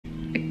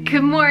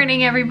Good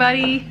morning,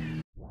 everybody.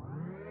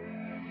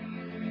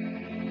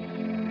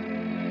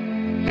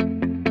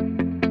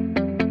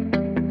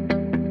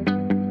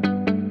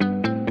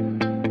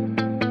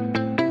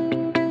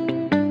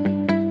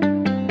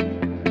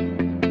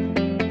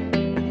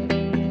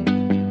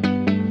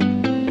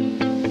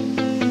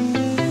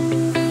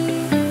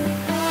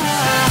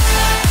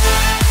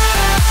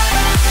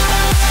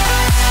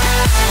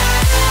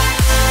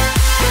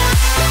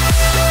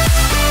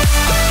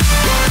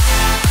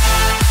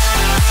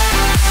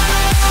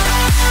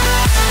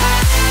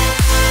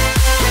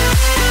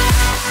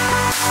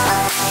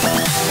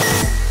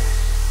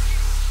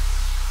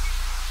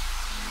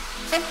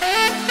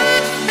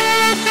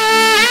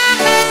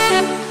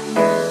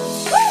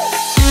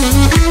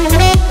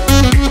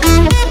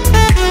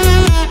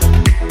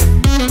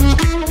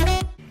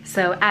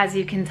 So as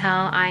you can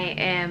tell, I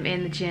am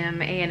in the gym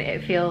and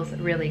it feels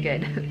really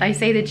good. I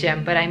say the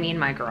gym, but I mean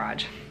my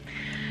garage.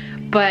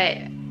 But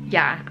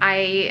yeah,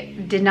 I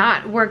did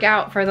not work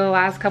out for the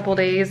last couple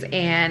days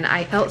and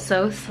I felt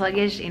so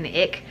sluggish and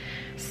ick.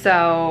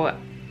 So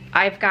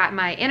I've got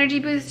my energy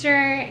booster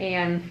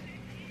and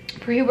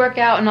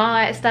pre-workout and all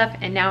that stuff,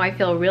 and now I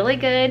feel really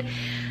good.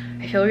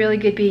 I feel really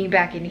good being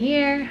back in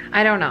here.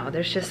 I don't know,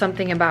 there's just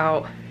something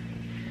about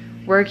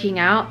working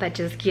out that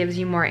just gives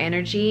you more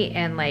energy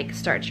and like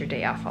starts your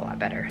day off a lot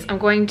better. I'm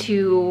going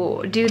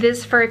to do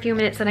this for a few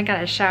minutes and I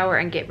gotta shower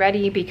and get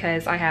ready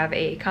because I have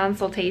a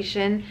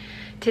consultation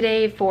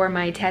today for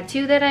my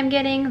tattoo that I'm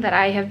getting that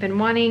I have been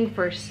wanting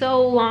for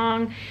so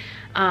long.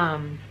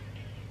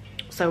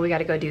 So we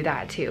gotta go do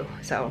that too.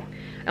 So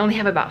I only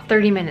have about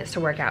 30 minutes to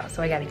work out,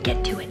 so I gotta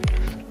get to it.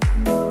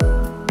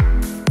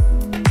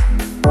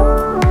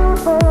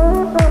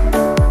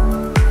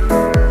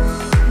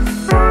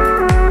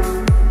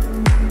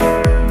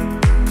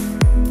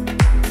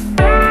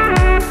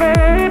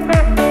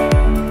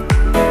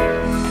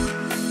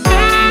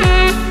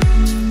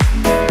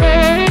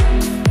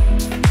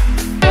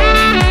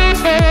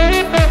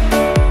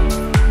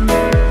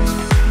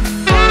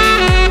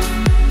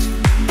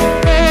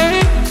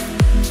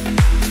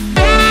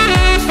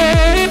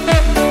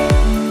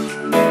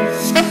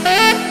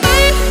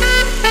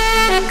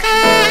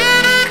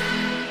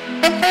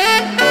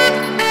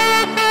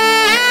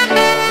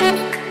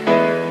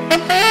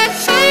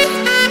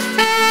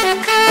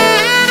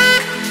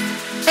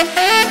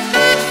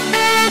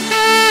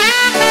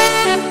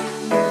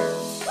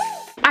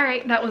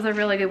 That was a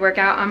really good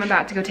workout. I'm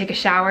about to go take a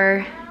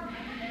shower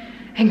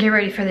and get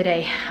ready for the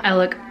day. I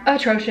look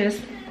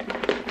atrocious.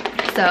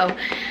 So,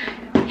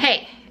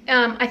 hey,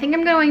 I think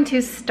I'm going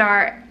to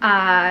start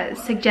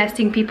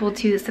suggesting people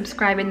to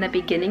subscribe in the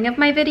beginning of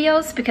my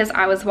videos because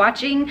I was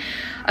watching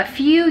a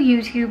few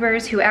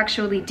YouTubers who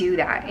actually do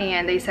that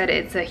and they said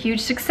it's a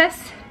huge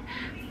success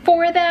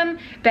for them,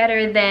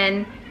 better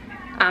than,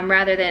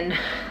 rather than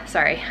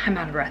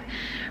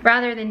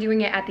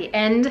doing it at the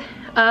end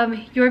of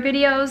your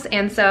videos.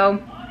 And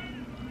so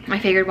I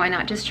figured why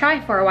not just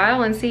try for a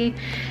while and see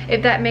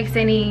if that makes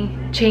any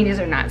changes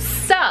or not.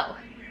 So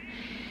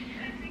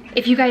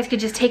if you guys could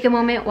just take a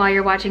moment while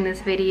you're watching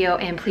this video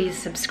and please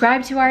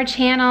subscribe to our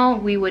channel,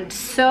 we would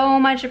so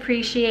much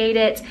appreciate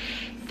it.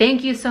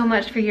 Thank you so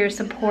much for your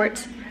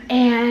support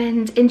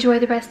and enjoy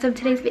the rest of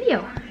today's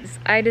video.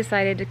 I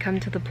decided to come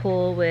to the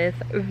pool with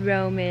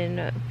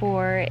Roman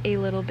for a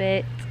little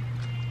bit.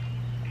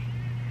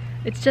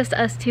 It's just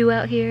us two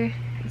out here.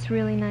 It's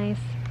really nice.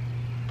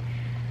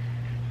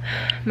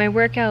 My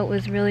workout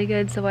was really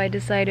good, so I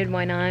decided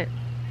why not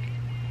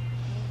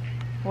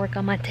work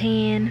on my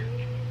tan.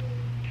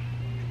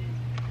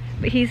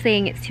 But he's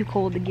saying it's too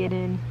cold to get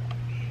in.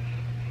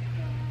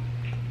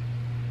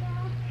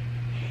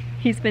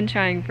 He's been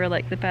trying for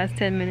like the past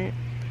 10 minutes.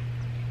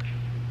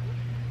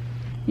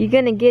 You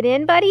gonna get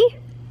in, buddy?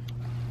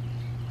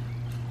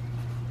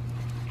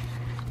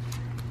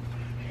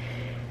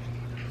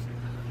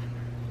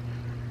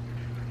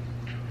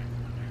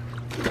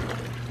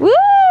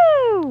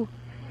 Woo!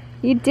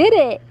 You did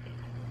it.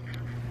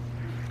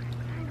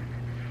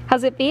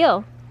 How's it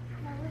feel?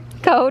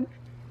 Cold?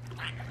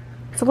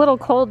 It's a little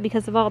cold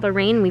because of all the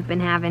rain we've been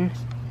having.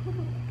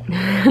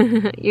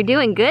 You're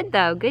doing good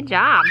though. Good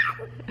job.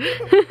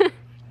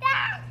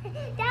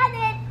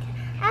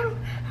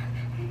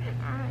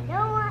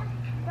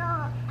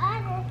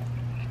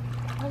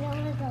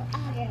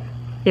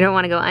 You don't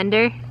want to go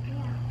under?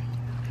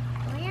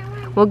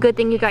 Yeah. Well, good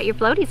thing you got your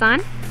floaties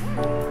on.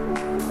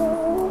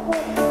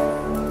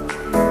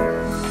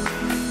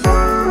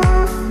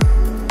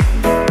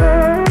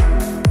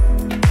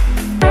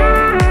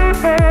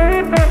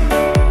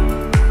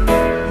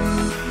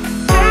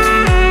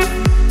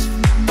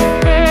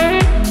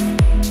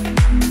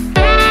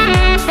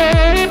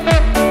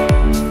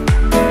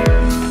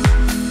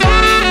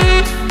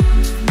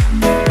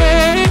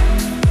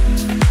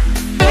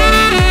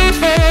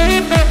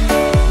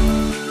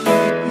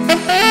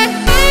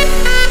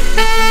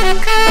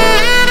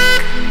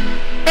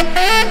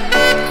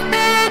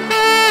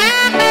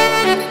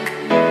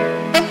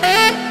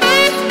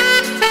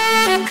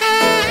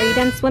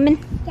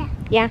 Swimming? Yeah.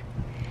 Yeah?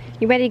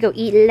 You ready to go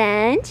eat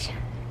lunch?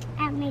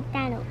 At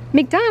McDonald's.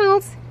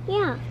 McDonald's?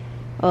 Yeah.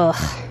 Ugh.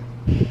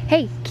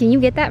 Hey, can you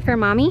get that for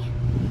mommy?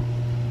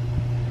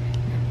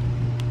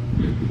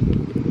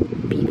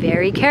 Be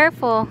very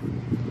careful.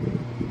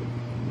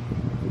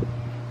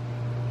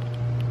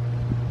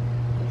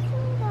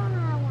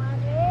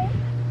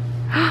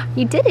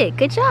 You did it.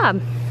 Good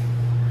job.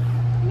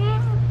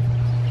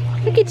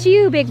 Look at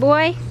you, big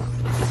boy.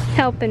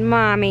 Helping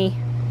mommy.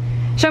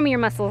 Show me your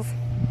muscles.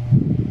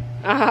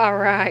 All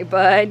right,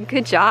 bud.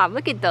 Good job.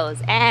 Look at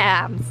those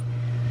abs.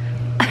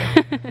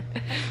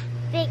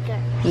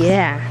 Bigger.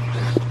 Yeah.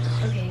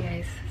 Okay,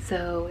 guys.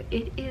 So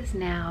it is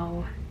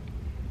now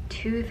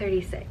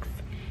 2:36.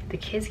 The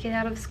kids get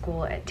out of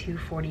school at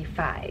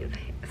 2:45.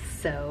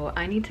 So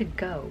I need to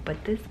go.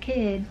 But this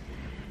kid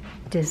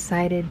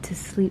decided to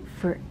sleep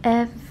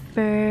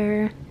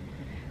forever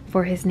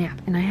for his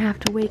nap, and I have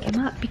to wake him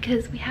up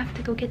because we have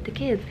to go get the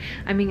kids.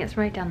 I mean, it's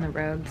right down the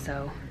road,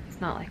 so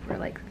it's not like we're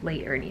like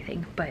late or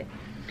anything, but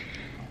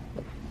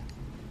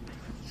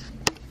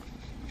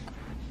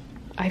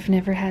I've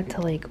never had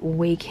to like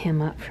wake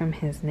him up from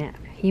his nap.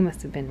 He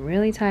must have been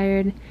really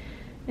tired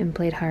and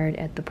played hard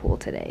at the pool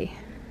today.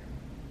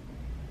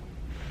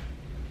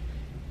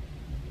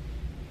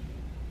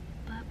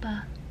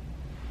 Bubba.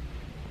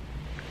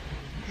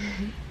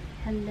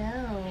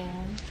 Hello.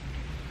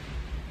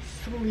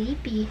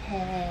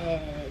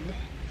 Sleepyhead.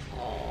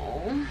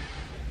 Oh,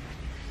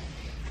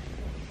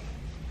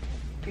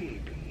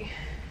 baby.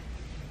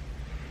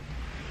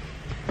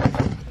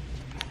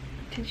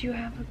 Did you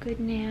have a good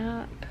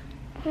nap?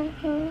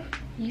 Mm-hmm.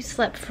 You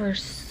slept for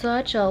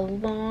such a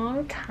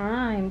long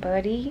time,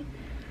 buddy.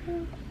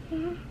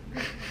 Mm-hmm.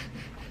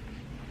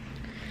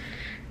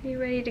 Are you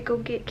ready to go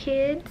get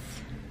kids?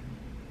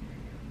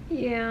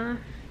 Yeah.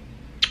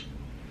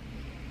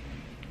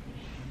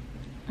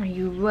 Are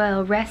you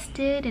well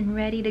rested and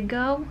ready to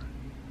go?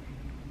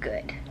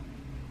 Good.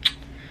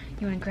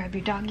 You want to grab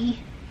your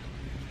doggy?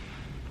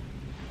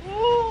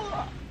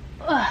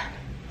 Ugh.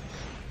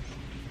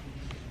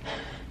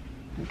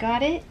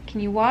 Got it? Can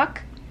you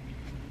walk?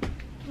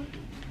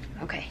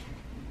 Okay.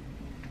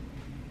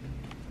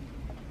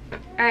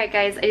 Alright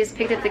guys, I just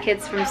picked up the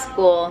kids from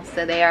school,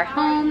 so they are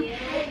home,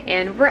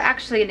 and we're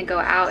actually going to go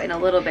out in a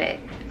little bit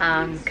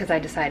because I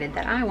decided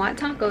that I want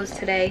tacos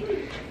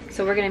today.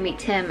 So we're going to meet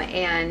Tim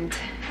and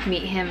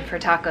meet him for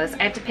tacos.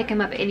 I have to pick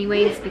him up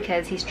anyways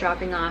because he's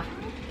dropping off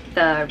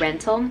the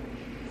rental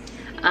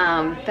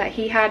that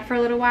he had for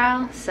a little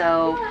while.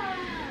 So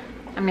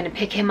I'm going to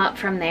pick him up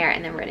from there,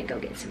 and then we're going to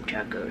go get some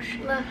tacos.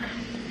 Look.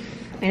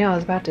 I know, I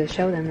was about to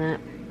show them that.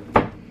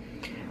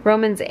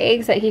 Roman's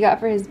eggs that he got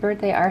for his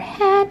birthday are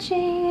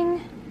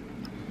hatching.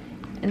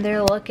 And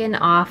they're looking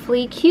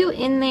awfully cute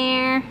in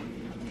there.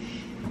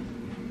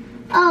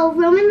 Oh,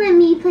 Roman let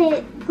me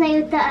play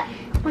with that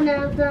one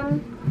of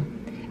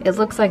them. It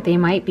looks like they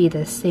might be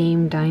the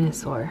same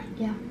dinosaur.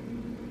 Yeah.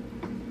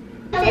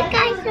 This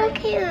guy's so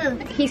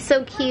cute. He's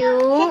so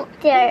cute.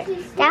 There.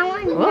 That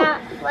one's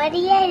not ready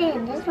yet,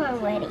 and this one's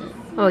ready.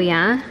 Oh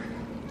yeah?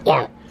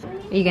 Yeah.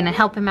 Are you gonna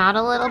help him out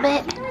a little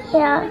bit?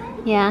 Yeah.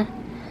 Yeah.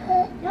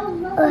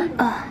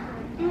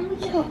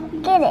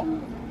 Get it.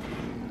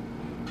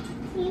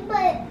 See,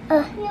 but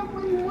we have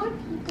one more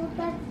people,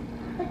 but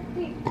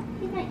he's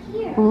not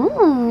here.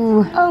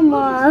 Ooh. Oh,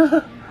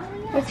 Mom.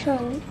 This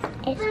one.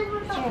 It's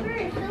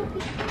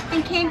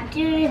I can't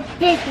do the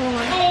big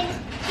one.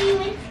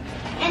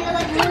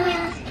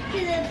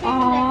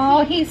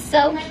 Oh, he's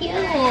so cute.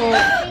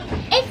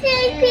 It's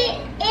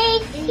a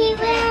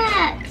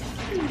T-Rex.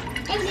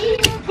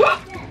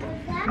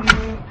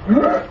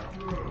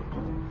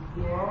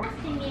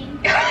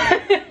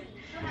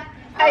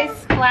 I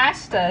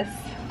splashed us.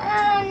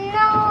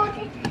 No.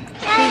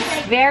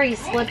 He's very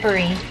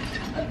slippery.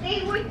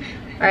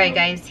 Alright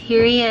guys,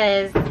 here he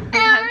is.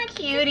 How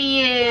cute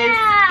he is.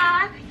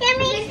 Yeah. Let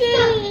me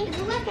see.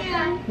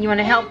 You want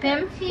to help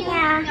him?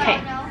 Yeah. Okay.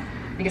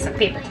 Let me get some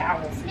paper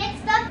towels.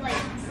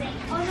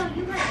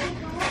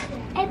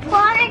 A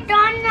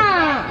paradonna.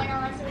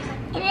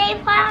 It's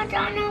a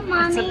paradonna,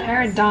 Mommy. It's a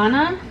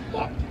paradonna?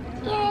 Yes,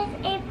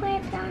 a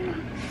paradonna.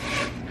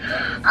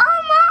 Oh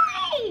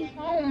my!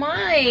 Oh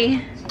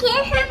my.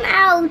 Get him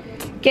out.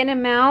 Get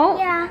him out?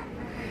 Yeah.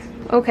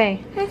 Okay.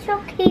 He's so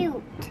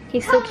cute.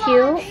 He's so cute.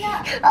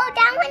 Oh,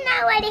 that one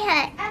not ready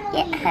yet.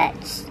 It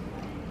hurts.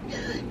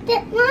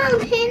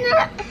 Mom, he's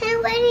not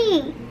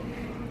ready.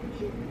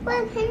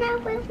 Look, he's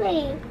not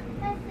ready.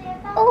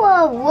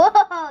 Oh,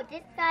 whoa.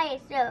 This guy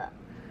is so...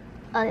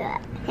 Oh, yeah.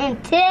 Him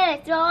too.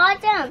 It's so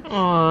awesome.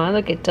 Aw,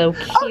 look at so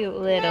cute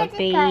little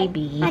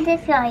baby. Not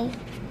this guy.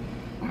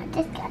 Not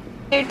this guy.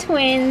 They're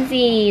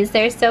twinsies.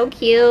 They're so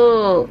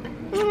cute.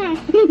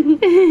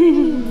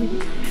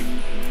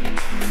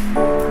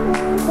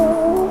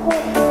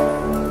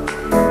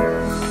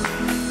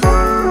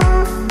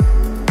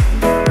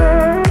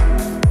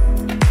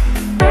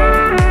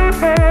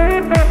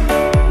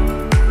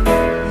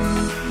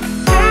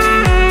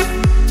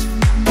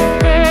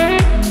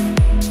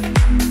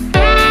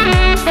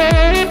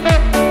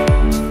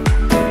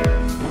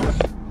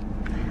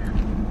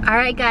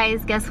 Alright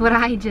guys, guess what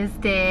I just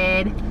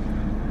did?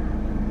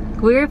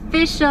 We're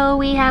official,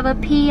 we have a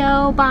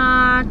P.O.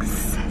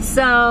 box.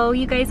 So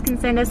you guys can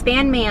send us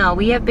fan mail.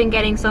 We have been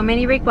getting so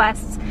many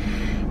requests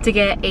to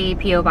get a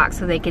P.O. box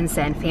so they can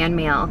send fan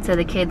mail to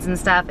the kids and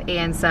stuff.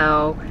 And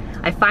so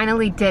I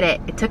finally did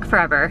it. It took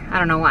forever, I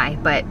don't know why,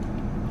 but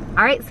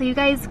all right, so you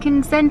guys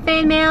can send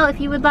fan mail if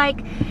you would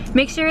like.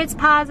 Make sure it's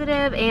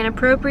positive and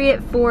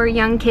appropriate for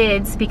young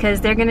kids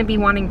because they're gonna be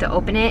wanting to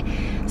open it.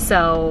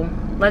 So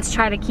let's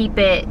try to keep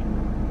it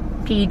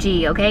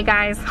PG, okay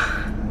guys?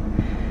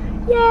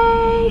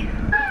 Yay!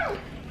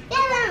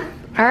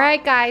 All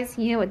right guys,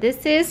 you know what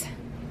this is?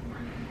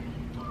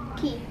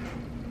 Key.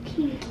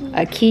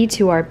 A key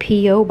to our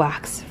P.O.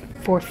 box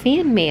for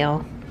fan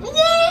mail.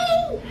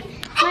 Yay!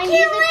 My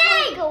music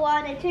won't go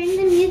on. I turned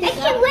the music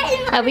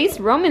on. At least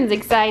Roman's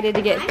excited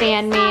to get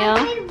fan mail.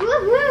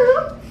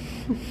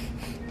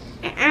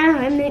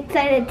 I'm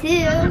excited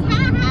too.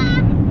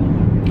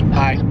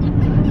 Hi.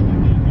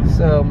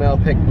 So Mel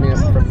picked me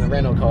up from the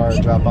rental car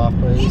drop-off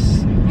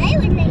place,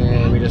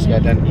 and we just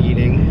got done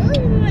eating.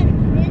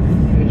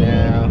 And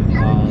now,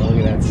 oh, look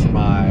at that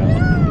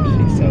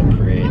smile. She's so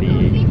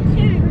pretty.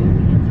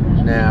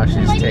 Now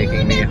she's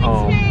taking me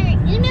home.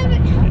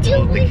 I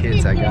told the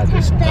kids I got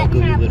this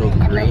ugly little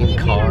green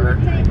car.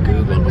 I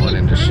googled one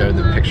and just showed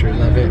them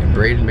pictures of it.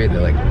 Braden made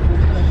the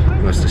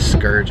most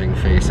discouraging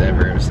face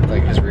ever. It was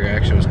like his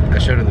reaction was, I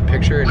showed him the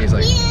picture and he's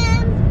like,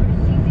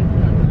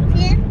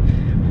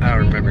 I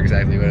don't remember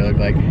exactly what it looked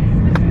like,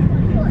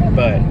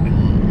 but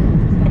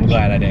I'm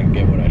glad I didn't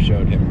get what I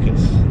showed him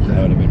because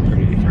that would have been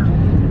pretty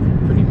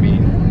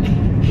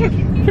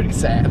mean, pretty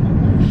sad.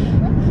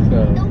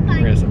 So we're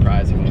gonna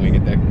surprise him when we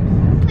get there.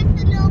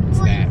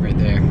 It's that right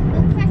there.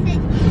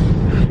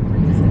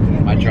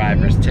 My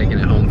driver's taking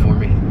it home for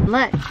me.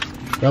 Look.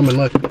 Roman,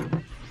 look.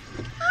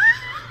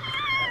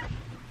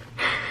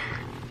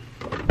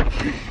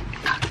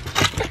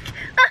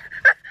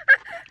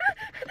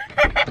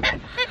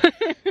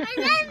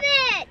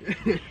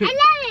 I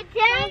love it,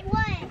 Dad.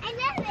 What? I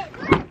love it.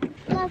 Look.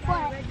 Love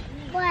what?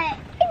 What?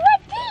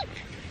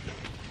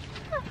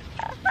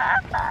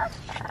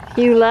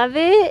 You love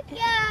it?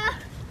 Yeah.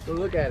 So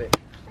look at it.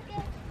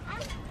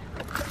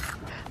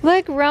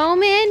 Look,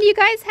 Roman, you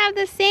guys have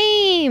the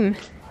same.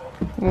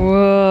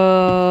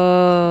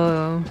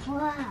 Whoa.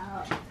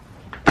 Wow.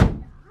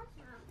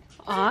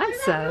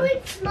 Awesome.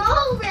 Really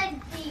small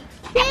red Jeep.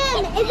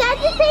 Sam, is that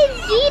the same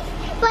Jeep?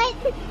 But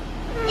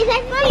is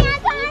that my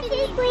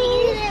Jeep?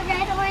 Please. Is it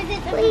red or is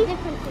it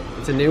different?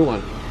 It's a new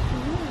one.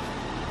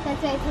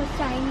 That's why it's so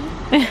shiny.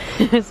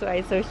 That's why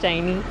it's so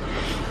shiny.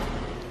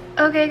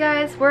 Okay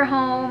guys, we're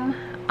home.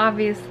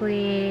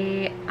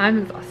 Obviously, I'm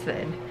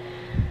exhausted.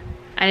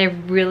 I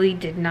really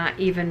did not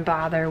even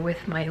bother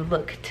with my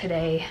look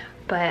today,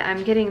 but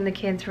I'm getting the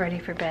kids ready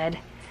for bed.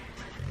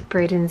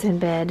 Braden's in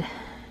bed.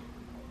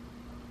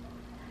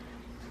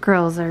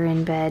 Girls are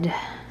in bed.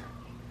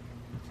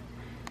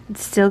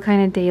 It's still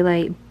kind of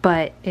daylight,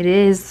 but it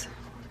is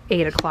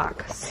 8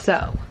 o'clock,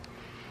 so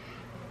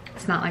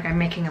it's not like I'm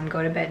making them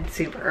go to bed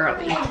super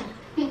early.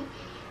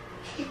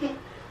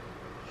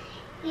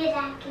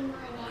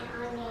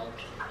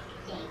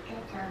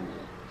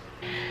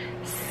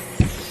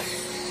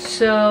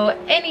 So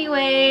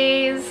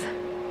anyways,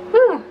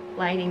 whew,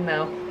 lighting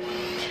though.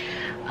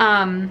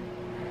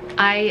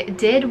 I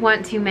did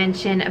want to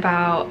mention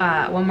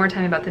about, one more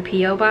time about the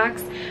P.O.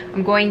 box.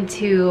 I'm going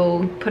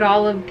to put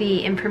all of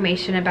the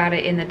information about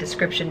it in the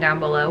description down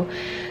below.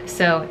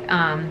 So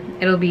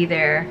it'll be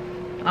there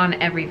on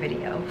every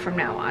video from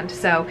now on.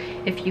 So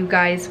if you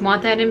guys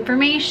want that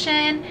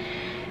information,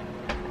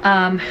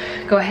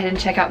 go ahead and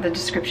check out the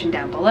description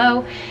down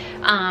below.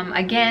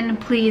 Again,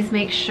 please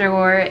make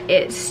sure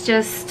it's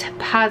just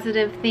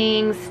positive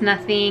things,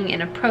 nothing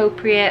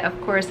inappropriate. Of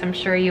course, I'm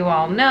sure you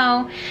all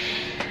know.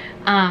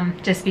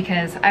 Just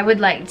because I would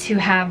like to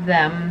have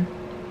them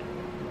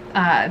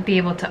be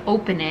able to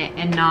open it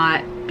and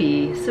not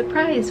be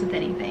surprised with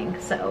anything.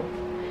 So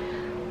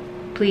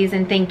please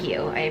and thank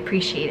you. I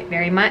appreciate it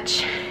very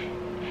much.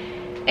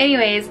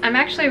 Anyways, I'm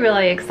actually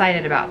really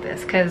excited about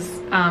this because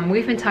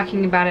we've been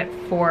talking about it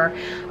for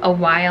a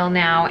while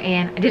now,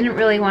 and I didn't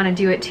really want to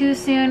do it too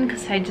soon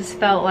because I just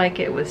felt like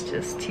it was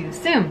just too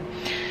soon.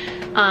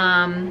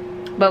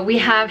 But we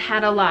have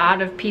had a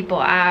lot of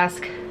people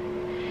ask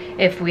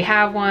if we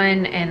have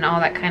one and all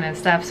that kind of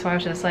stuff, so I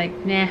was just like,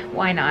 nah,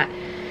 why not?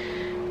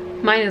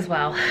 Might as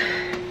well.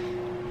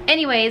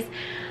 Anyways,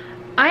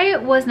 I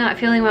was not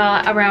feeling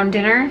well around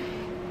dinner,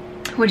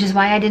 which is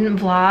why I didn't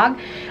vlog.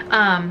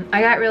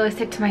 I got really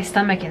sick to my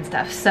stomach and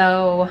stuff,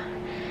 so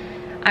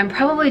I'm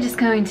probably just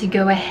going to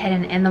go ahead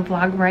and end the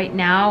vlog right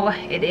now.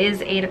 It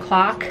is 8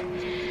 o'clock.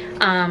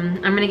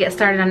 I'm gonna get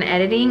started on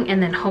editing,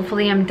 and then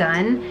hopefully I'm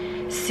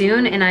done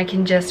soon and I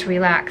can just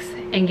relax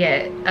and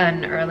get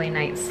an early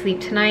night's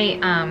sleep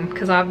tonight,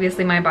 because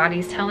obviously my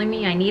body's telling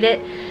me I need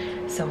it,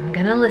 so I'm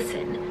gonna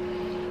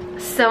listen.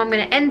 So I'm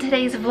gonna end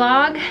today's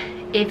vlog.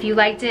 If you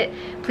liked it,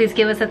 please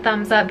give us a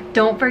thumbs up.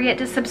 Don't forget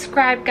to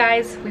subscribe,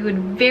 guys. We would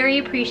very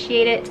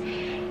appreciate it,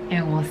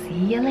 and we'll see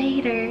you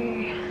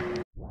later.